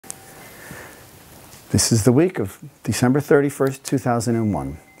This is the week of December 31st,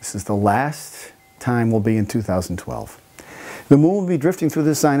 2001. This is the last time we'll be in 2012. The moon will be drifting through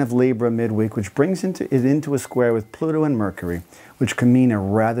the sign of Libra midweek, which brings it into a square with Pluto and Mercury, which can mean a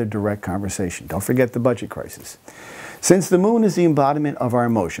rather direct conversation. Don't forget the budget crisis. Since the moon is the embodiment of our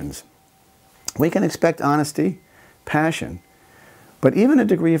emotions, we can expect honesty, passion, but even a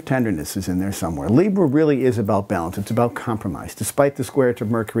degree of tenderness is in there somewhere. Libra really is about balance. It's about compromise, despite the square to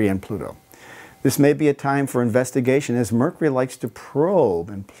Mercury and Pluto. This may be a time for investigation, as Mercury likes to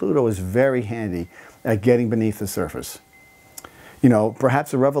probe and Pluto is very handy at getting beneath the surface. You know,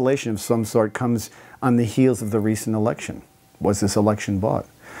 perhaps a revelation of some sort comes on the heels of the recent election. Was this election bought?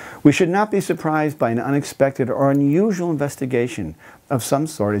 We should not be surprised by an unexpected or unusual investigation of some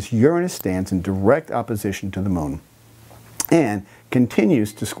sort, as Uranus stands in direct opposition to the moon and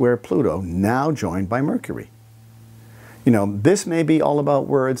continues to square Pluto, now joined by Mercury. You know, this may be all about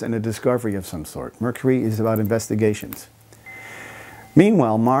words and a discovery of some sort. Mercury is about investigations.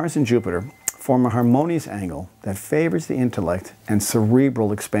 Meanwhile, Mars and Jupiter form a harmonious angle that favors the intellect and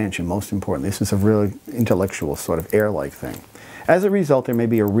cerebral expansion, most importantly. This is a really intellectual, sort of air-like thing. As a result, there may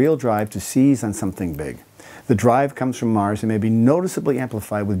be a real drive to seize on something big. The drive comes from Mars and may be noticeably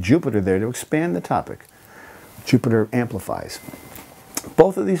amplified with Jupiter there to expand the topic. Jupiter amplifies.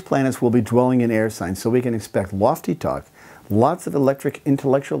 Both of these planets will be dwelling in air signs, so we can expect lofty talk, lots of electric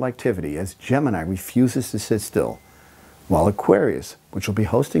intellectual activity as Gemini refuses to sit still, while Aquarius, which will be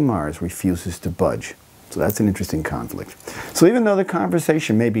hosting Mars, refuses to budge. So that's an interesting conflict. So even though the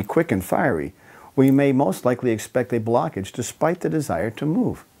conversation may be quick and fiery, we may most likely expect a blockage despite the desire to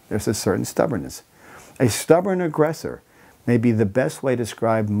move. There's a certain stubbornness. A stubborn aggressor may be the best way to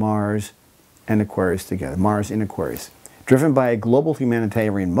describe Mars and Aquarius together, Mars in Aquarius. Driven by a global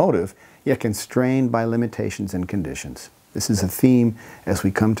humanitarian motive, yet constrained by limitations and conditions. This is a theme as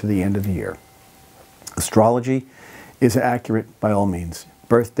we come to the end of the year. Astrology is accurate by all means.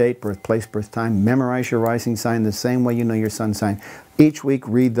 Birth date, birthplace, birth time. Memorize your rising sign the same way you know your sun sign. Each week,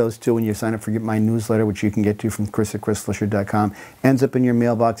 read those two when you sign up for my newsletter, which you can get to from Chris@ChrisFlisher.com. Ends up in your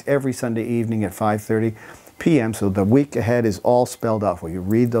mailbox every Sunday evening at 5:30 p.m. So the week ahead is all spelled out for you.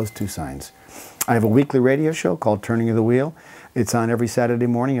 Read those two signs. I have a weekly radio show called Turning of the Wheel. It's on every Saturday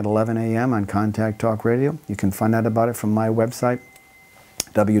morning at 11 a.m. on Contact Talk Radio. You can find out about it from my website,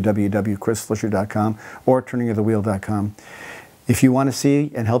 www.ChrisFlisher.com or turningofthewheel.com. If you want to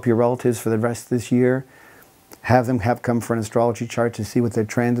see and help your relatives for the rest of this year, have them come for an astrology chart to see what their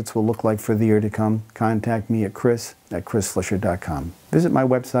transits will look like for the year to come, contact me at Chris@ChrisFlisher.com. Visit my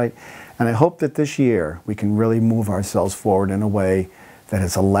website, and I hope that this year we can really move ourselves forward in a way that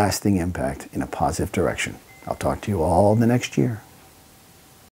has a lasting impact in a positive direction. I'll talk to you all the next year.